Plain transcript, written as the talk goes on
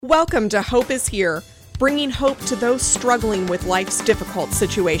Welcome to Hope is Here, bringing hope to those struggling with life's difficult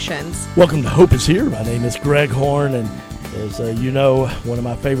situations. Welcome to Hope is Here. My name is Greg Horn, and as you know, one of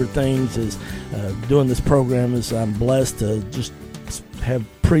my favorite things is doing this program is I'm blessed to just have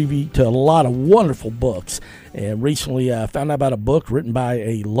preview to a lot of wonderful books. And recently I found out about a book written by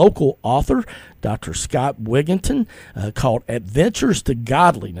a local author, Dr. Scott Wigginton, called Adventures to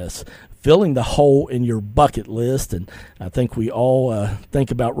Godliness, Filling the Hole in Your Bucket List. And I think we all think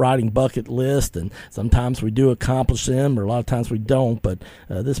about writing bucket lists, and sometimes we do accomplish them, or a lot of times we don't. But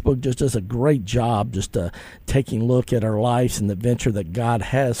this book just does a great job just taking a look at our lives and the adventure that God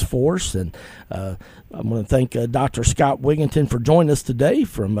has for us. And I'm going to thank Dr. Scott Wigginton for joining us today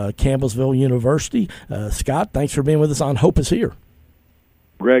from Campbellsville University. Scott, thanks for being with us on Hope is Here.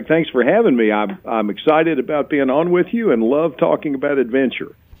 Greg, thanks for having me. I'm excited about being on with you and love talking about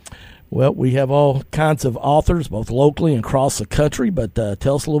adventure. Well, we have all kinds of authors, both locally and across the country, but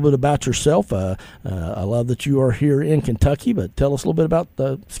tell us a little bit about yourself. I love that you are here in Kentucky, but tell us a little bit about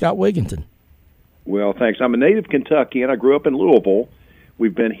Scott Wigginton. Well, thanks. I'm a native Kentuckian. I grew up in Louisville.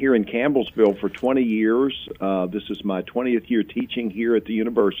 We've been here in Campbellsville for 20 years. This is my 20th year teaching here at the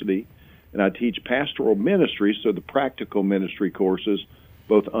university, and I teach pastoral ministry, so the practical ministry courses,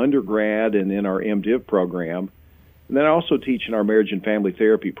 both undergrad and in our MDiv program. And then I also teach in our marriage and family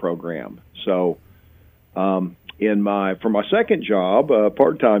therapy program. So for my second job,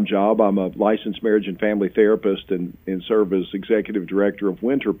 part-time job, I'm a licensed marriage and family therapist and serve as executive director of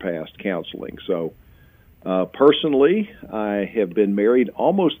Winter Past Counseling. So personally, I have been married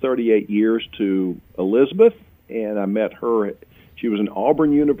almost 38 years to Elizabeth, and I met her. She was an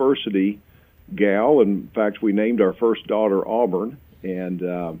Auburn University gal. In fact, we named our first daughter Auburn,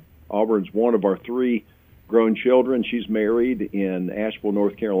 and Auburn's one of our three grown children. She's married in Asheville,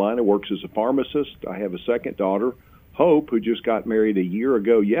 North Carolina, works as a pharmacist. I have a second daughter, Hope, who just got married a year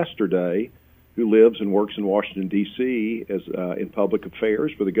ago yesterday, who lives and works in Washington, D.C. as in public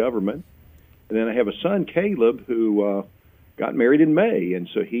affairs for the government. And then I have a son, Caleb, who got married in May, and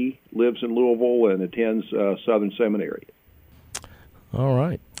so he lives in Louisville and attends Southern Seminary. All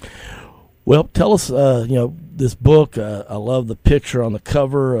right. Well, tell us, this book, I love the picture on the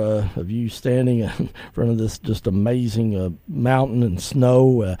cover of you standing in front of this just amazing mountain and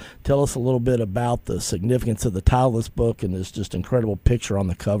snow. Tell us a little bit about the significance of the title of this book and this just incredible picture on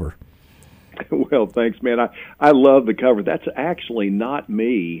the cover. Well, thanks, man. I love the cover. That's actually not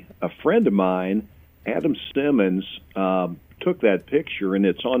me. A friend of mine, Adam Simmons, took that picture, and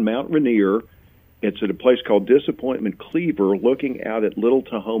it's on Mount Rainier. It's at a place called Disappointment Cleaver, looking out at Little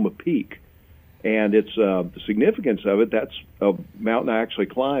Tahoma Peak. And it's the significance of it, that's a mountain I actually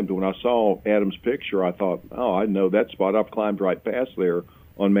climbed. When I saw Adam's picture, I thought, I know that spot. I've climbed right past there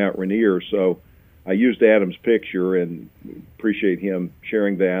on Mount Rainier. So I used Adam's picture and appreciate him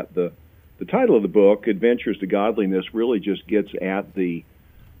sharing that. The title of the book, Adventures to Godliness, really just gets at the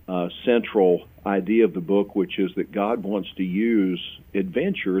central idea of the book, which is that God wants to use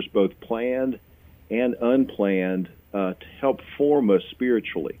adventures, both planned and unplanned, to help form us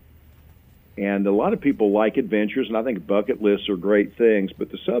spiritually. And a lot of people like adventures, and I think bucket lists are great things,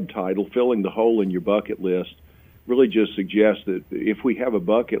 but the subtitle, Filling the Hole in Your Bucket List, really just suggests that if we have a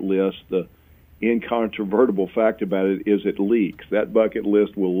bucket list, the incontrovertible fact about it is it leaks. That bucket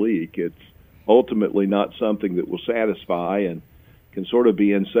list will leak. It's ultimately not something that will satisfy and can sort of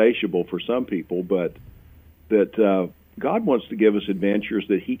be insatiable for some people, but that God wants to give us adventures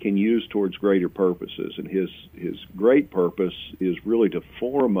that He can use towards greater purposes, and His great purpose is really to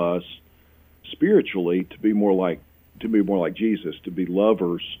form us spiritually to be more like Jesus, to be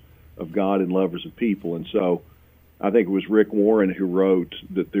lovers of God and lovers of people. And so I think it was Rick Warren who wrote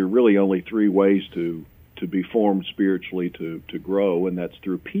that there are really only three ways to be formed spiritually, to grow, and that's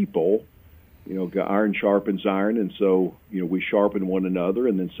through people. Iron sharpens iron, and so we sharpen one another.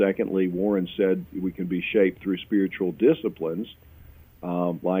 And then secondly, Warren said we can be shaped through spiritual disciplines,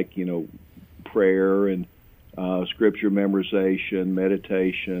 like prayer and scripture memorization,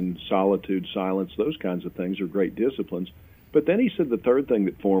 meditation, solitude, silence. Those kinds of things are great disciplines. But then he said the third thing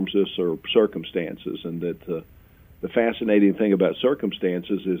that forms us are circumstances, and that the fascinating thing about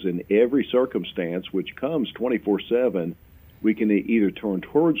circumstances is in every circumstance, which comes 24/7, we can either turn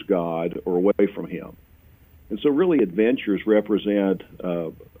towards God or away from Him. And so really adventures represent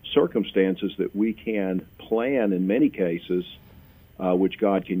circumstances that we can plan in many cases, which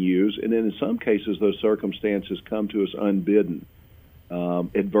God can use. And then in some cases, those circumstances come to us unbidden.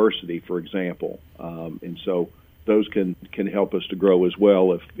 Adversity, for example. And so those can help us to grow as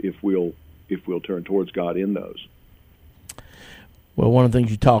well if we'll turn towards God in those. Well, one of the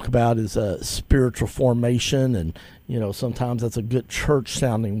things you talk about is spiritual formation, and sometimes that's a good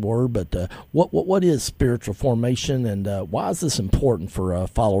church-sounding word. But what is spiritual formation, and why is this important for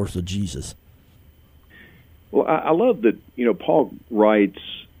followers of Jesus? Well, I love that Paul writes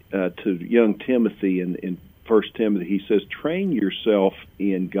to young Timothy in 1 Timothy. He says, "Train yourself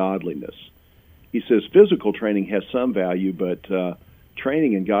in godliness." He says physical training has some value, but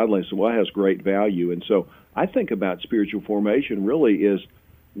training in godliness has great value. And so I think about spiritual formation really is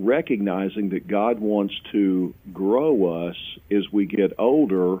recognizing that God wants to grow us as we get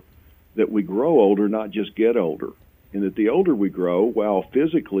older, that we grow older, not just get older. And that the older we grow, while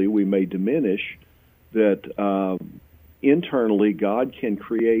physically we may diminish, that internally God can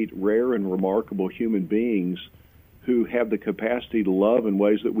create rare and remarkable human beings who have the capacity to love in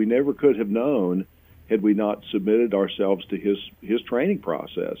ways that we never could have known had we not submitted ourselves to his training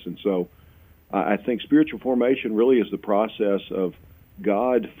process. And so I think spiritual formation really is the process of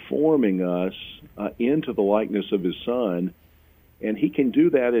God forming us into the likeness of his Son, and he can do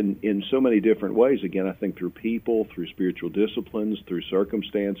that in so many different ways. Again, I think through people, through spiritual disciplines, through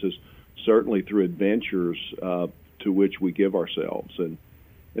circumstances, certainly through adventures to which we give ourselves.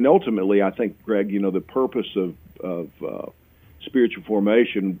 And ultimately, I think, Greg, the purpose of spiritual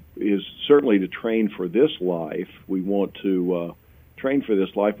formation is certainly to train for this life. We want to train for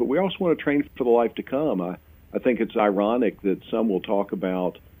this life, but we also want to train for the life to come. I think it's ironic that some will talk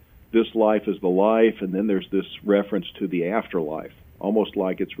about this life as the life, and then there's this reference to the afterlife, almost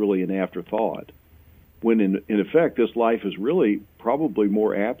like it's really an afterthought, when in effect this life is really probably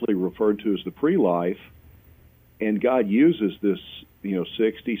more aptly referred to as the pre-life, and God uses this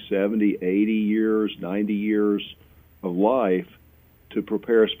 60, 70, 80 years, 90 years of life to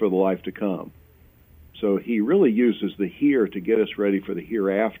prepare us for the life to come. So he really uses the here to get us ready for the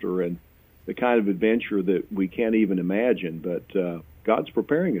hereafter and the kind of adventure that we can't even imagine, but God's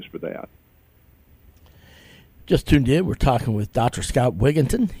preparing us for that. Just tuned in, we're talking with Dr. Scott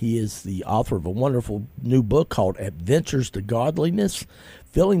Wigginton. He is the author of a wonderful new book called Adventures to Godliness,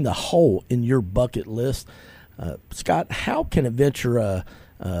 Filling the Hole in Your Bucket List. Scott, how can adventure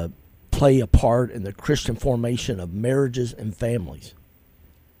play a part in the Christian formation of marriages and families?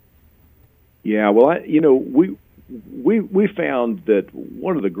 Yeah, well, we found that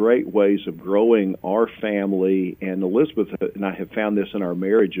one of the great ways of growing our family, and Elizabeth and I have found this in our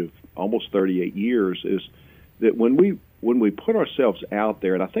marriage of almost 38 years, is that when we put ourselves out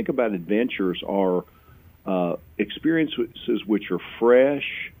there, and I think about adventures are experiences which are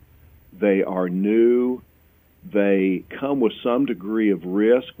fresh, they are new, they come with some degree of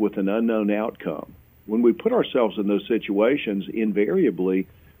risk with an unknown outcome. When we put ourselves in those situations, invariably,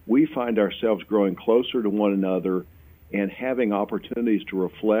 we find ourselves growing closer to one another and having opportunities to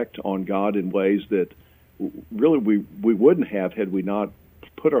reflect on God in ways that really we wouldn't have had we not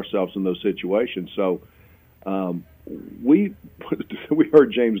put ourselves in those situations. So we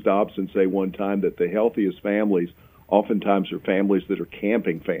heard James Dobson say one time that the healthiest families oftentimes are families that are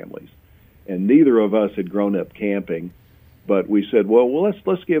camping families. And neither of us had grown up camping, but we said, well,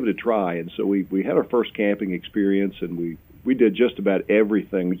 let's give it a try. And so we had our first camping experience, and we did just about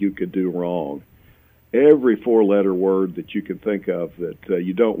everything you could do wrong. Every four-letter word that you could think of that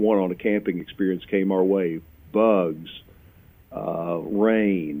you don't want on a camping experience came our way. Bugs,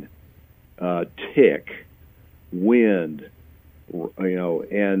 rain, tick, wind,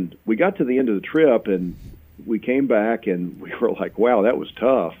 and we got to the end of the trip, and we came back, and we were like, wow, that was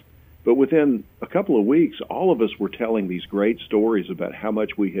tough. But within a couple of weeks, all of us were telling these great stories about how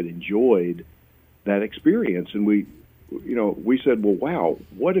much we had enjoyed that experience. And we said, well, wow,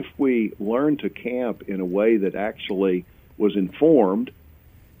 what if we learned to camp in a way that actually was informed?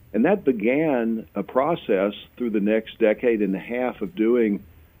 And that began a process through the next decade and a half of doing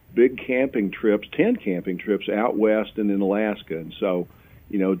big camping trips, 10 camping trips out west and in Alaska. And so,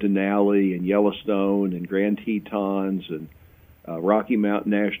 Denali and Yellowstone and Grand Tetons and Rocky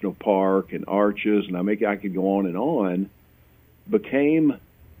Mountain National Park and Arches, and I could go on, became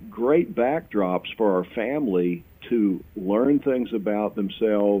great backdrops for our family to learn things about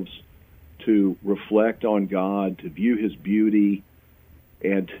themselves, to reflect on God, to view his beauty,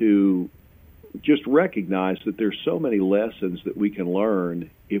 and to just recognize that there's so many lessons that we can learn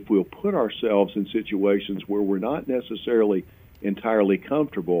if we'll put ourselves in situations where we're not necessarily entirely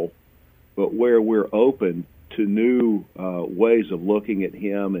comfortable, but where we're open to new ways of looking at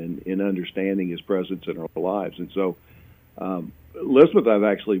him and understanding his presence in our lives. And so Elizabeth and I have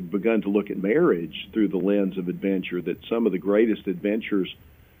actually begun to look at marriage through the lens of adventure, that some of the greatest adventures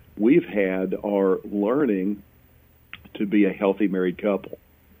we've had are learning to be a healthy married couple.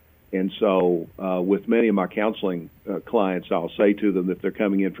 And so with many of my counseling clients, I'll say to them if they're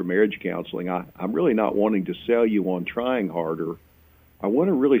coming in for marriage counseling, I'm really not wanting to sell you on trying harder. I want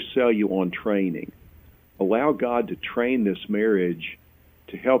to really sell you on training. Allow God to train this marriage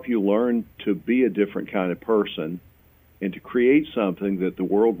to help you learn to be a different kind of person and to create something that the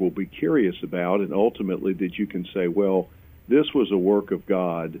world will be curious about, and ultimately that you can say, well, this was a work of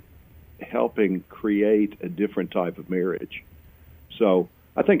God helping create a different type of marriage. So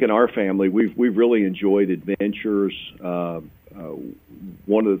I think in our family, we've really enjoyed adventures.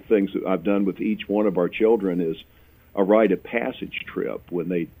 One of the things that I've done with each one of our children is a rite of passage trip. When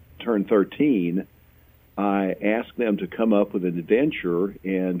they turn 13, I ask them to come up with an adventure,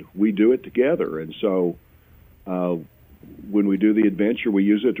 and we do it together. And so when we do the adventure, we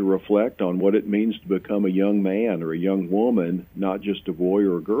use it to reflect on what it means to become a young man or a young woman, not just a boy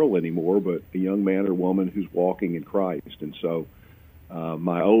or a girl anymore, but a young man or woman who's walking in Christ. And so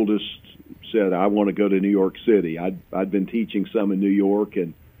my oldest said, I want to go to New York City. I'd been teaching some in New York,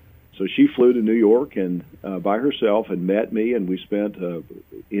 and so she flew to New York and by herself and met me, and we spent an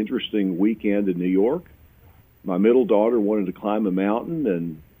interesting weekend in New York. My middle daughter wanted to climb a mountain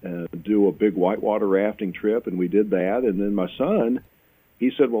and do a big whitewater rafting trip, and we did that. And then my son,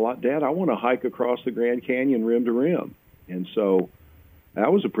 he said, well, Dad, I want to hike across the Grand Canyon rim to rim. And so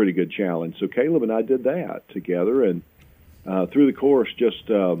that was a pretty good challenge. So Caleb and I did that together, and through the course just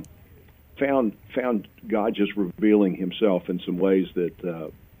found God just revealing himself in some ways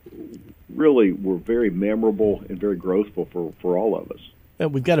that really were very memorable and very growthful for all of us.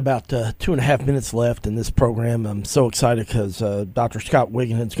 We've got about 2.5 minutes left in this program. I'm so excited because Dr. Scott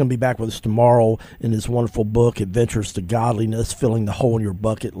Wigginton's going to be back with us tomorrow in his wonderful book, Adventures to Godliness, Filling the Hole in Your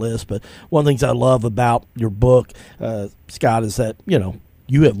Bucket List. But one of the things I love about your book, Scott, is that,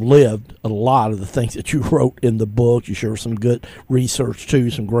 you have lived a lot of the things that you wrote in the book. You share some good research, too,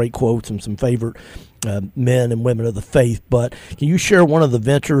 some great quotes and some favorite men and women of the faith. But can you share one of the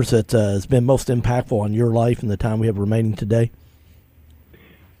ventures that has been most impactful on your life in the time we have remaining today?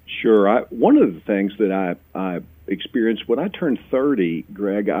 Sure. One of the things that I experienced when I turned 30,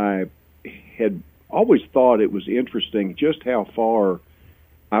 Greg, I had always thought it was interesting just how far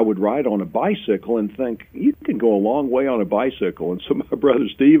I would ride on a bicycle and think, you can go a long way on a bicycle. And so my brother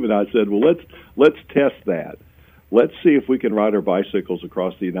Steve and I said, well, let's test that. Let's see if we can ride our bicycles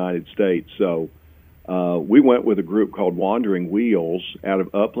across the United States. So we went with a group called Wandering Wheels out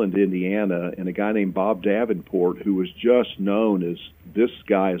of Upland, Indiana, and a guy named Bob Davenport, who was just known as this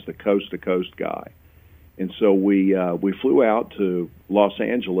guy is the coast-to-coast guy. And so we flew out to Los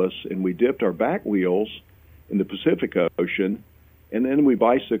Angeles, and we dipped our back wheels in the Pacific Ocean, and then we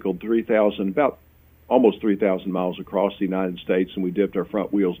bicycled almost 3,000 miles across the United States, and we dipped our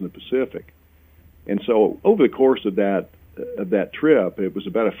front wheels in the Pacific. And so over the course of that trip, it was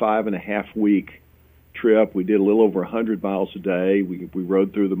about a 5.5-week trip. We did a little over 100 miles a day. We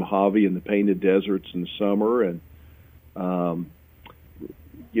rode through the Mojave and the Painted Deserts in the summer, and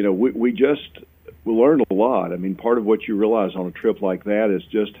we learned a lot. I mean, part of what you realize on a trip like that is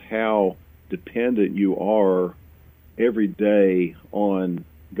just how dependent you are every day on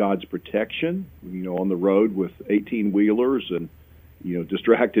God's protection, on the road with 18-wheelers and,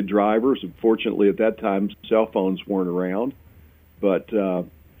 distracted drivers. And fortunately, at that time, cell phones weren't around. But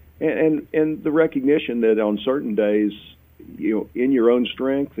and the recognition that on certain days, in your own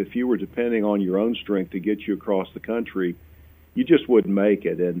strength, if you were depending on your own strength to get you across the country, you just wouldn't make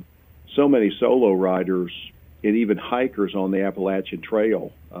it. And so many solo riders and even hikers on the Appalachian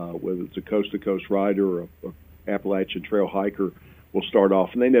Trail, whether it's a coast-to-coast rider or a Appalachian Trail hiker, will start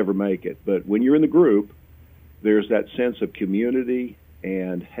off and they never make it. But when you're in the group, there's that sense of community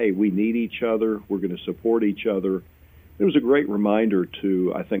and, hey, we need each other, we're going to support each other. It was a great reminder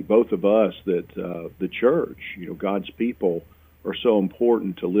to, I think, both of us that the church, God's people, are so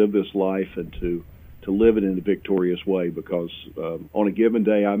important to live this life and to live it in a victorious way, because on a given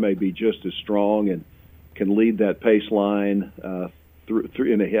day I may be just as strong and can lead that pace line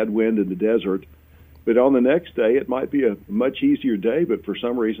through in a headwind in the desert, but on the next day it might be a much easier day, but for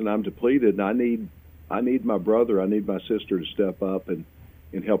some reason I'm depleted and I need my brother, I need my sister to step up and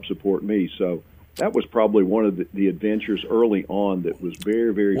help support me. So that was probably one of the adventures early on that was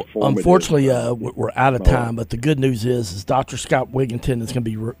very, very formative. Unfortunately, we're out of time, but the good news is Dr. Scott Wigginton is going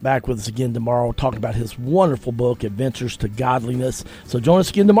to be back with us again tomorrow talking about his wonderful book, Adventures to Godliness. So join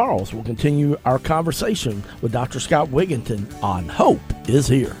us again tomorrow as we'll continue our conversation with Dr. Scott Wigginton on Hope is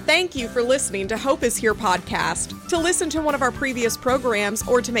Here. Thank you for listening to Hope is Here podcast. To listen to one of our previous programs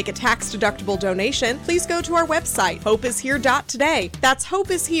or to make a tax-deductible donation, please go to our website, hopeishere.today. That's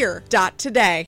hopeishere.today.